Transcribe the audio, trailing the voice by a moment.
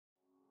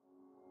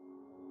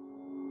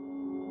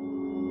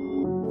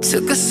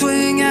Took a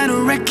swing at a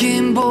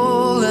wrecking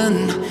ball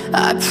and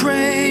I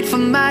prayed for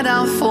my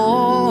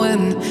downfall,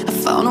 and I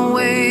found a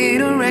way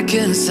to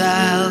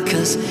reconcile,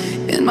 'cause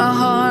in my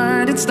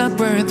heart it's not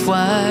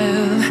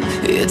worthwhile.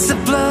 It's a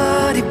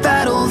bloody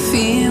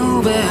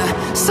battlefield where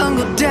some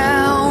go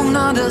down,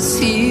 others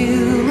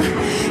heal.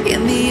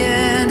 In the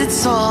end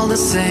it's all the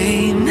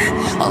same.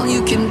 All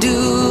you can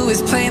do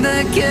is play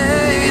the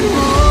game.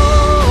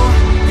 Oh,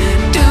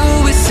 do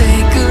we say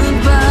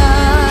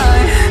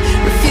goodbye?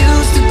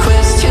 Refuse to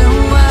question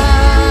why.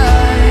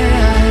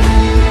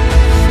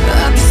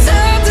 I'd be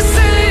sad to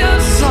say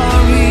I'm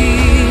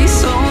sorry,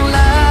 so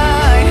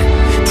lie.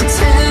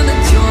 Pretend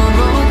that you're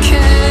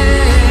okay.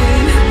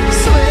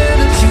 Swear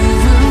that you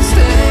will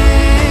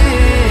stay.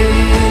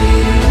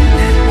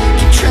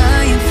 Keep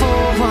trying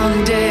for one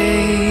day.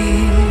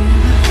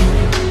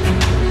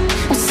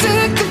 I'm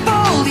sick of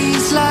all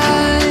these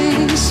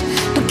lies.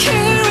 Don't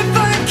care if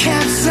I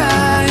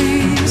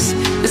capsize.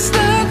 There's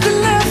nothing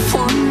left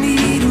for me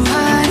to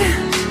hide.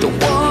 Don't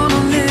wanna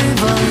live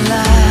a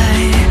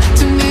lie.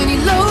 Too many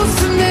lows,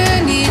 too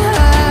many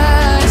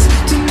highs.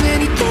 Too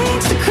many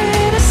things to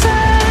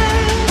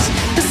criticize.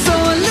 And so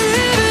I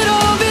leave it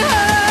all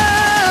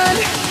behind.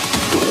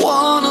 Don't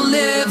wanna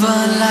live a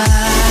lie.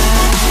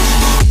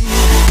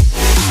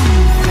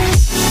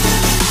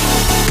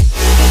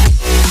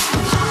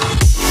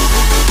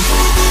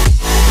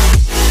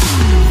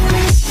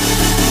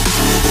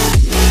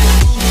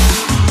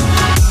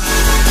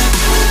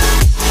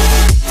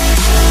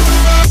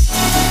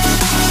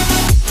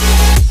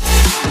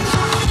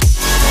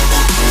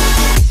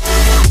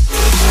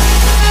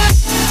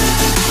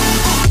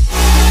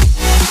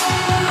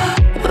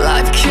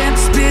 Life kept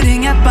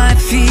spitting at my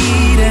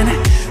feet and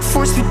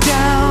forced me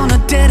down a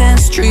dead-end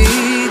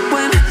street,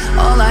 when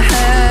all I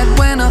had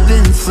went up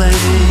in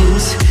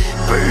flames,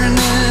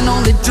 burning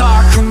only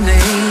dark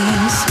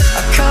remains.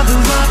 I cover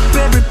up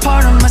every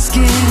part of my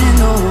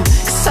skin, oh,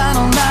 'cause I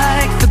don't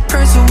like the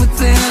person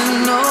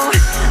within. Oh,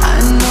 I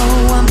know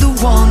I'm the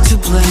one to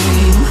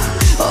blame.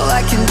 All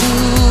I can do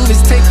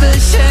is take the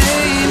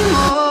shame.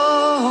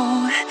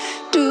 Oh,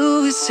 do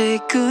we say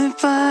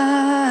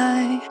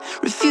goodbye?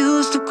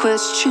 Refuse to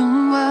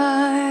question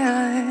why.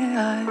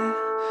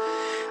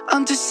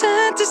 I'm too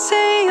sad to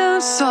say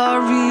I'm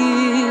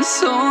sorry,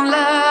 so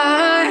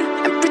lie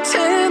and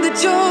pretend that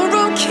you're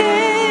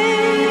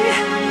okay.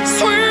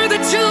 Swear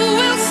that you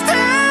will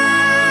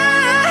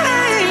stay.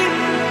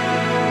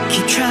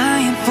 Keep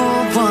trying for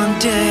one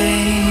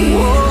day.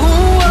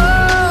 Whoa,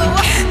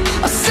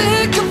 I'm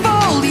sick of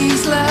all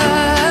these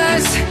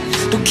lies.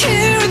 Don't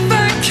care if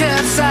I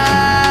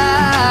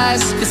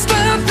capsize. There's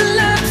nothing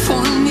left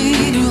for me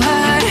to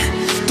hide.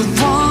 Don't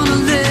wanna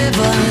live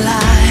a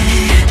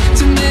lie.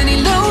 Too many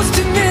lows,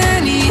 too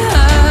many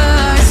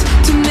highs.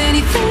 Too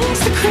many things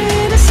to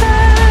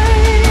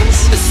criticize.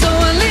 So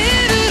I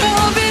leave it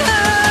all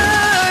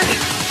behind.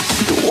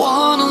 Don't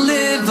wanna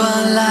live a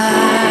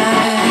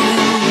lie.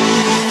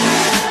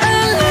 A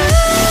lie.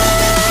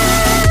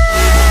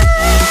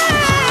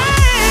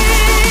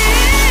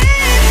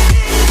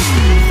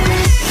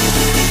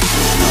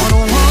 No,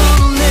 don't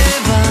wanna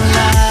live a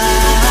lie.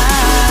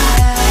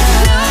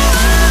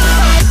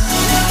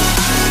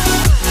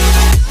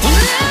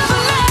 Live a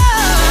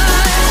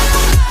lie.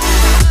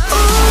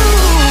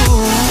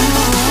 Ooh,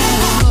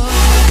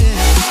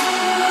 yeah.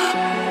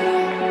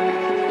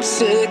 I'm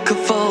sick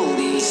of all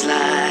these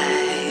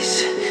lies.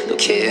 Don't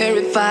care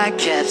if I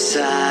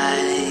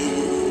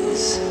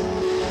capsize.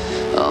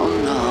 Oh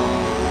no.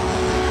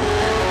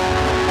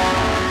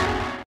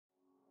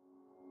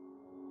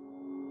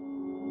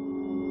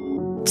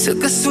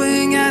 Took a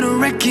swing at a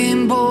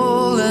wrecking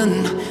ball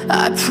and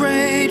I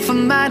prayed for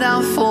my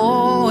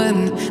downfall,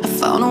 and I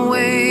found a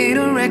way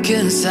to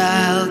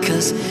reconcile,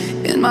 'cause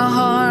in my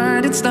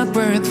heart it's not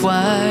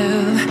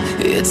worthwhile.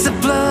 It's a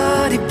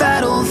bloody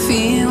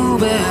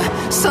battlefield where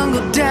some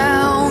go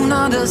down,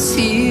 others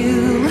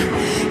heal.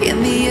 In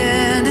the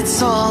end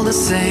it's all the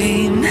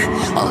same.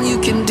 All you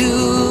can do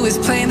is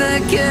play the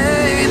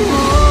game.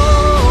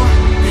 Oh,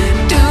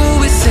 do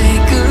we say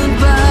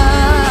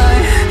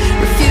goodbye?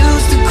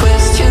 Refuse to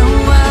question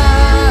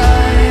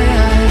why.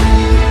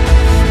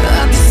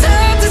 I'd be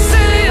sad to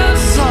say I'm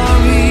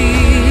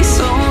sorry,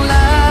 so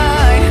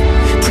lie.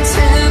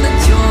 Pretend that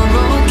you're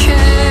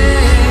okay.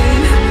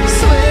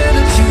 Swear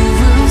that you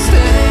will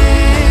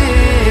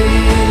stay.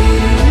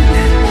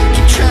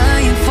 Keep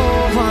trying for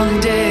one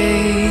day.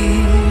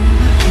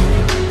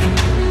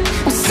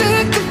 I'm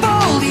sick of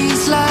all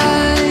these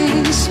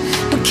lies.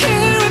 Don't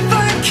care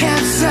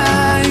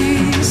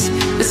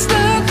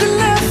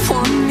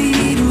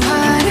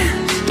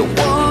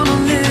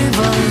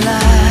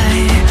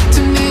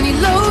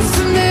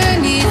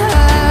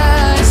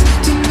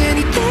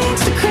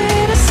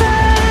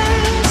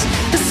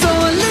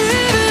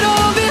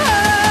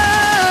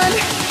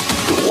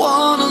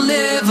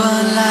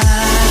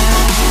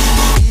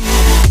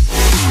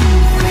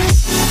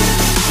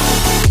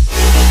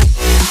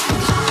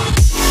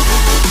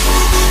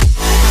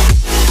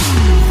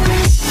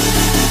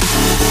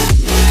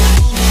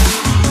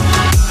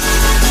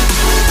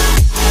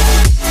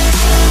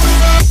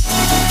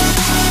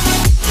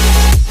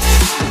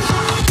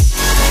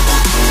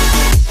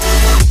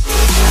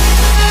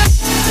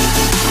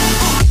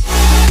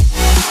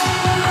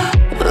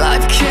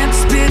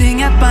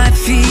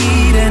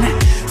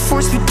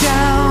forced me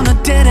down a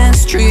dead-end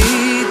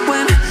street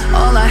when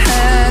all I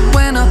had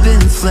went up in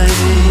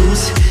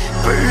flames,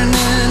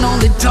 burning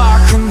only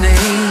dark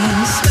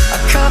remains. I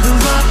cover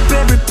up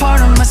every part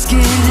of my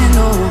skin,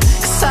 oh,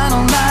 'cause I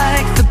don't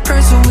like the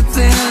person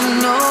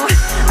within, oh.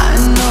 I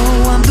know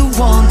I'm the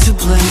one to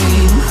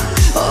blame.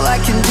 All I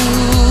can do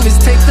is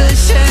take the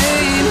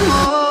shame,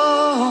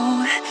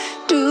 oh.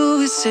 Do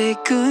we say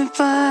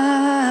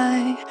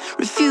goodbye?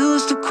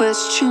 Refuse to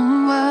question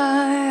why.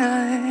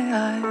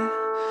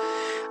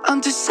 I'm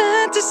too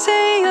sad to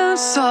say I'm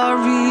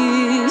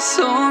sorry,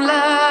 so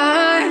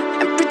lie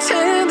and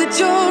pretend that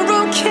you're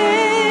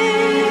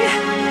okay.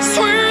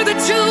 Swear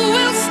that you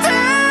will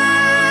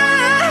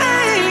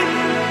stay.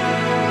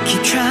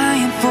 Keep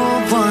trying for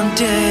one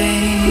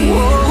day.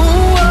 Whoa.